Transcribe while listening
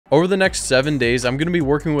Over the next 7 days, I'm going to be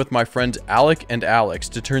working with my friends Alec and Alex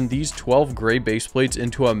to turn these 12 gray base plates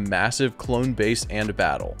into a massive clone base and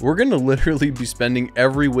battle. We're going to literally be spending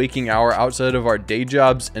every waking hour outside of our day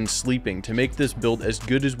jobs and sleeping to make this build as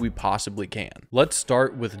good as we possibly can. Let's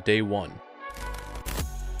start with day 1.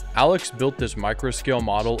 Alex built this micro-scale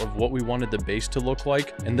model of what we wanted the base to look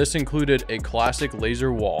like, and this included a classic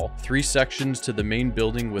laser wall, 3 sections to the main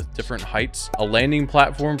building with different heights, a landing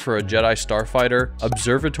platform for a Jedi starfighter,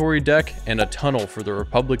 observatory deck, and a tunnel for the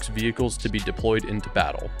Republic's vehicles to be deployed into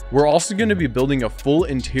battle. We're also going to be building a full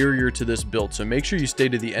interior to this build, so make sure you stay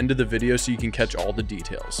to the end of the video so you can catch all the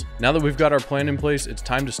details. Now that we've got our plan in place, it's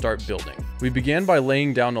time to start building. We began by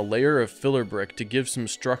laying down a layer of filler brick to give some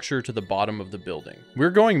structure to the bottom of the building. We're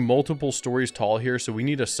going multiple stories tall here, so we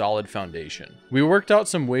need a solid foundation. We worked out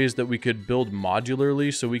some ways that we could build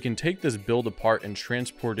modularly so we can take this build apart and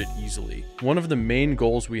transport it easily. One of the main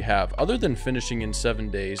goals we have, other than finishing in 7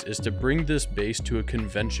 days, is to bring this base to a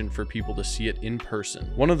convention for people to see it in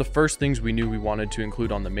person. One of the first things we knew we wanted to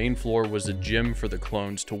include on the main floor was a gym for the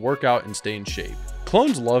clones to work out and stay in shape.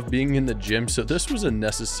 Clones love being in the gym, so this was a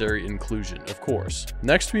necessary inclusion, of course.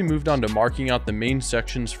 Next, we moved on to marking out the main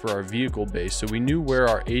sections for our vehicle base so we knew where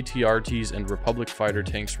our ATRTs and Republic fighter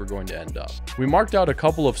tanks were going to end up. We marked out a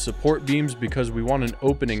couple of support beams because we want an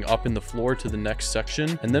opening up in the floor to the next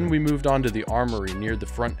section, and then we moved on to the armory near the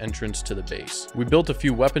front entrance to the base. We built a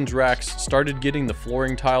few weapons racks, started getting the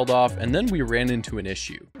flooring tiled off, and then we ran into an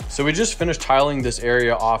issue. So we just finished tiling this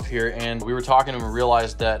area off here, and we were talking and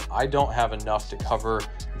realized that I don't have enough to cover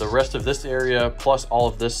the rest of this area plus all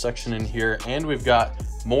of this section in here, and we've got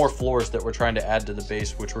more floors that we're trying to add to the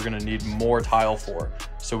base, which we're going to need more tile for.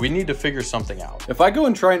 So we need to figure something out. If I go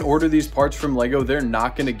and try and order these parts from Lego, they're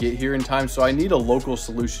not going to get here in time, so I need a local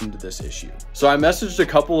solution to this issue. So I messaged a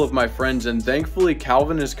couple of my friends, and thankfully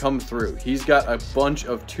Calvin has come through. He's got a bunch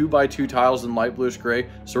of 2x2 tiles in light bluish gray,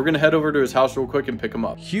 so we're going to head over to his house real quick and pick them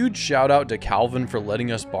up. Huge shout out to Calvin for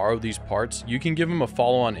letting us borrow these parts. You can give him a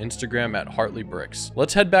follow on Instagram at Hartley Bricks.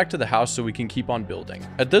 Let's head back to the house so we can keep on building.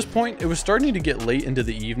 At this point, it was starting to get late into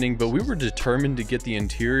the evening, but we were determined to get the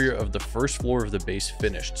interior of the first floor of the base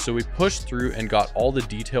finished, so we pushed through and got all the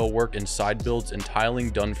detail work and side builds and tiling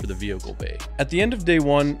done for the vehicle bay. At the end of day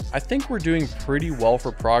 1, I think we're doing pretty well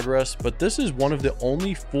for progress, but this is one of the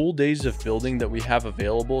only full days of building that we have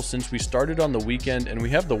available since we started on the weekend and we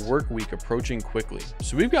have the work week approaching quickly,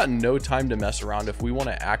 so we've got no time to mess around if we want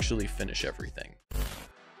to actually finish everything.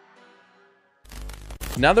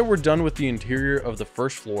 Now that we're done with the interior of the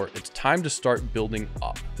first floor, it's time to start building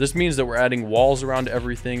up. This means that we're adding walls around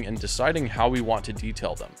everything and deciding how we want to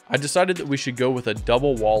detail them. I decided that we should go with a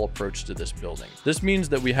double wall approach to this building. This means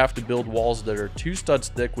that we have to build walls that are 2 studs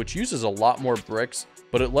thick, which uses a lot more bricks,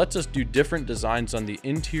 but it lets us do different designs on the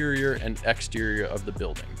interior and exterior of the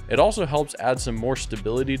building. It also helps add some more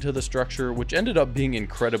stability to the structure, which ended up being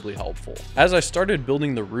incredibly helpful. As I started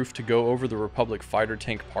building the roof to go over the Republic fighter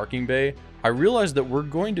tank parking bay, I realized that we're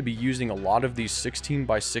going to be using a lot of these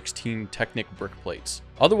 16x16 Technic brick plates.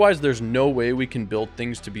 Otherwise, there's no way we can build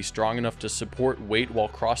things to be strong enough to support weight while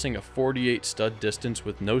crossing a 48 stud distance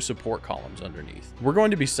with no support columns underneath. We're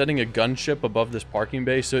going to be setting a gunship above this parking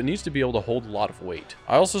bay, so it needs to be able to hold a lot of weight.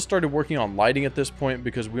 I also started working on lighting at this point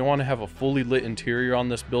because we want to have a fully lit interior on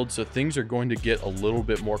this build, so things are going to get a little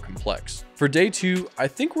bit more complex. For day 2, I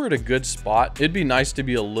think we're at a good spot. It'd be nice to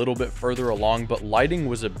be a little bit further along, but lighting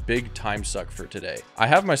was a big time suck for today. I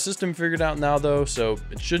have my system figured out now though, so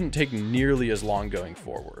it shouldn't take nearly as long going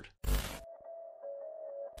forward.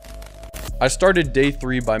 I started day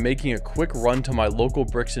 3 by making a quick run to my local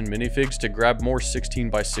bricks and minifigs to grab more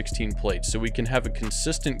 16x16 plates so we can have a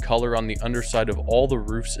consistent color on the underside of all the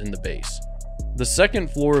roofs in the base. The second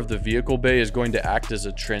floor of the vehicle bay is going to act as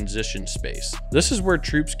a transition space. This is where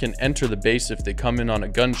troops can enter the base if they come in on a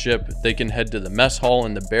gunship. They can head to the mess hall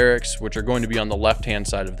and the barracks, which are going to be on the left-hand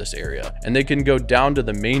side of this area, and they can go down to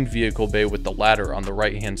the main vehicle bay with the ladder on the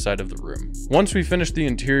right-hand side of the room. Once we finished the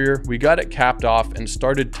interior, we got it capped off and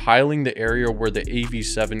started tiling the area where the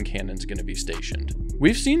AV7 cannon is going to be stationed.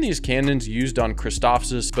 We've seen these cannons used on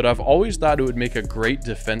Christophsis, but I've always thought it would make a great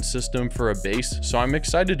defense system for a base, so I'm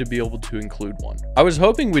excited to be able to include one. I was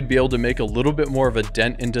hoping we'd be able to make a little bit more of a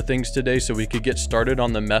dent into things today so we could get started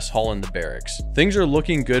on the mess hall and the barracks. Things are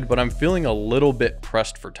looking good, but I'm feeling a little bit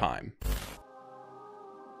pressed for time.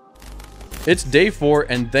 It's day 4,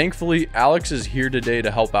 and thankfully Alex is here today to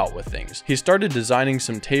help out with things. He started designing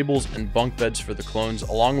some tables and bunk beds for the clones,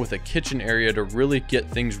 along with a kitchen area to really get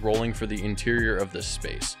things rolling for the interior of this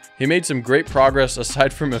space. He made some great progress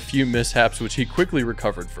aside from a few mishaps which he quickly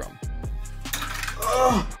recovered from.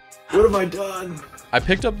 Oh, what have I done? I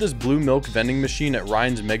picked up this blue milk vending machine at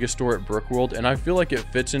Ryan's Megastore at Brookworld, and I feel like it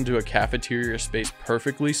fits into a cafeteria space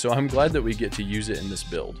perfectly, so I'm glad that we get to use it in this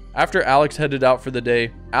build. After Alex headed out for the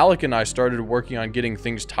day, Alec and I started working on getting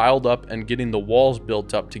things tiled up and getting the walls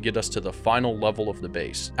built up to get us to the final level of the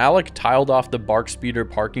base. Alec tiled off the bark speeder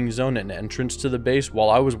parking zone and entrance to the base while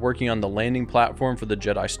I was working on the landing platform for the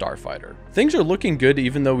Jedi Starfighter. Things are looking good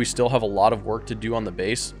even though we still have a lot of work to do on the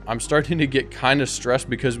base. I'm starting to get kind of stressed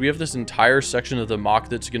because we have this entire section of the mock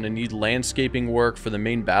that's going to need landscaping work for the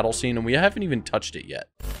main battle scene, and we haven't even touched it yet.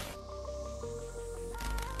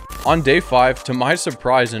 On day 5, to my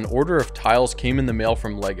surprise, an order of tiles came in the mail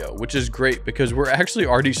from LEGO, which is great because we're actually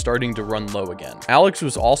already starting to run low again. Alex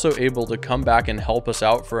was also able to come back and help us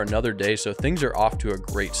out for another day, so things are off to a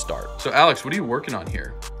great start. So Alex, what are you working on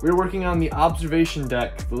here? We're working on the observation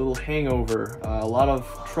deck, the little hangover. A lot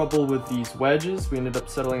of trouble with these wedges. We ended up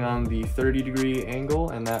settling on the 30-degree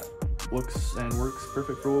angle, and that looks and works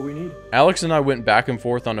perfect for what we need. Alex and I went back and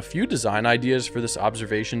forth on a few design ideas for this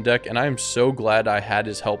observation deck, and I am so glad I had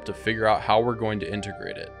his help to figure out how we're going to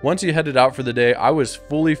integrate it. Once he headed out for the day, I was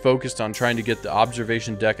fully focused on trying to get the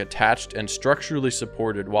observation deck attached and structurally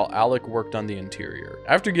supported while Alec worked on the interior.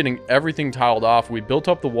 After getting everything tiled off, we built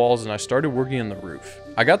up the walls and I started working on the roof.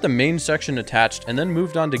 I got the main section attached and then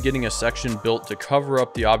moved on to getting a section built to cover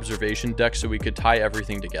up the observation deck so we could tie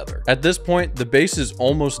everything together. At this point, the base is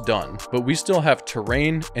almost done, but we still have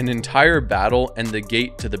terrain, an entire battle, and the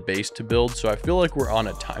gate to the base to build, so I feel like we're on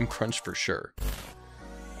a time crunch for sure.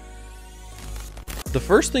 The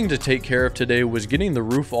first thing to take care of today was getting the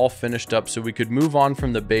roof all finished up so we could move on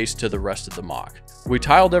from the base to the rest of the mock. We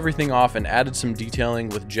tiled everything off and added some detailing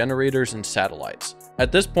with generators and satellites.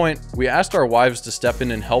 At this point, we asked our wives to step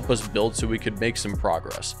in and help us build so we could make some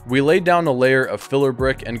progress. We laid down a layer of filler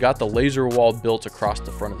brick and got the laser wall built across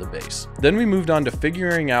the front of the base. Then we moved on to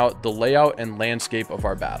figuring out the layout and landscape of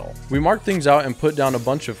our battle. We marked things out and put down a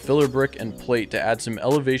bunch of filler brick and plate to add some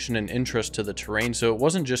elevation and interest to the terrain so it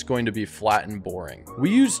wasn't just going to be flat and boring. We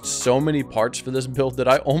used so many parts for this build that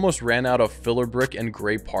I almost ran out of filler brick and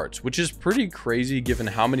gray parts, which is pretty crazy given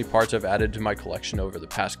how many parts I've added to my collection over the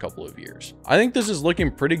past couple of years. I think this is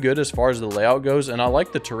looking pretty good as far as the layout goes, and I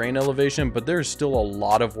like the terrain elevation, but there's still a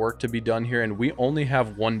lot of work to be done here and we only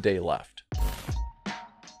have one day left.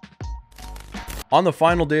 On the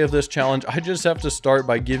final day of this challenge, I just have to start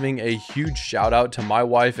by giving a huge shout out to my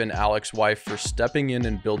wife and Alex's wife for stepping in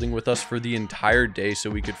and building with us for the entire day so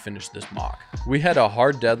we could finish this mock. We had a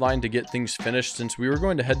hard deadline to get things finished since we were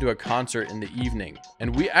going to head to a concert in the evening,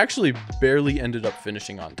 and we actually barely ended up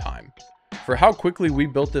finishing on time. For how quickly we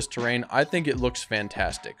built this terrain, I think it looks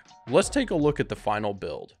fantastic. Let's take a look at the final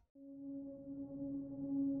build.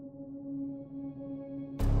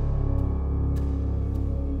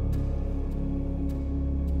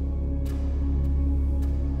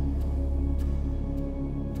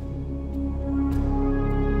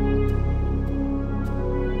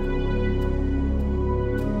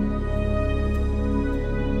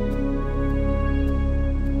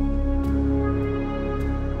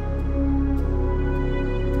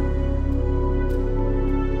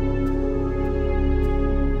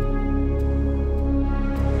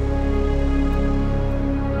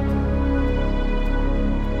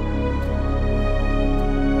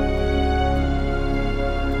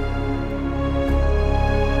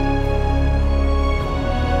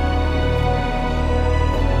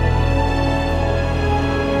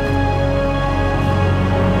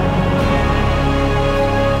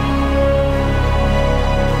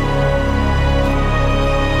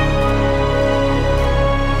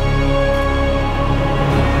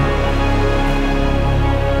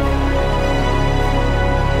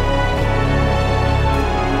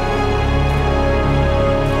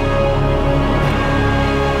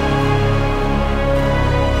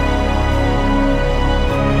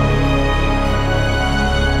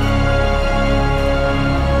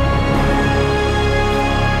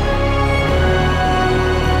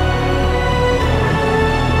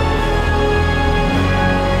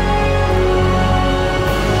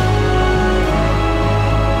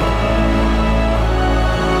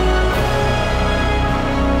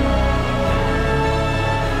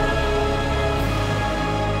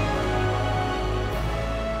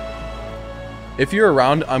 If you're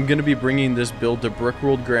around, I'm going to be bringing this build to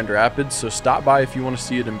Brickworld Grand Rapids, so stop by if you want to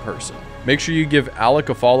see it in person. Make sure you give Alec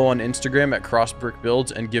a follow on Instagram at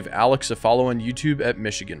crossbrickbuilds and give Alex a follow on YouTube at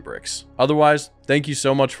Michigan Bricks. Otherwise, thank you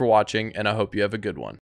so much for watching, and I hope you have a good one.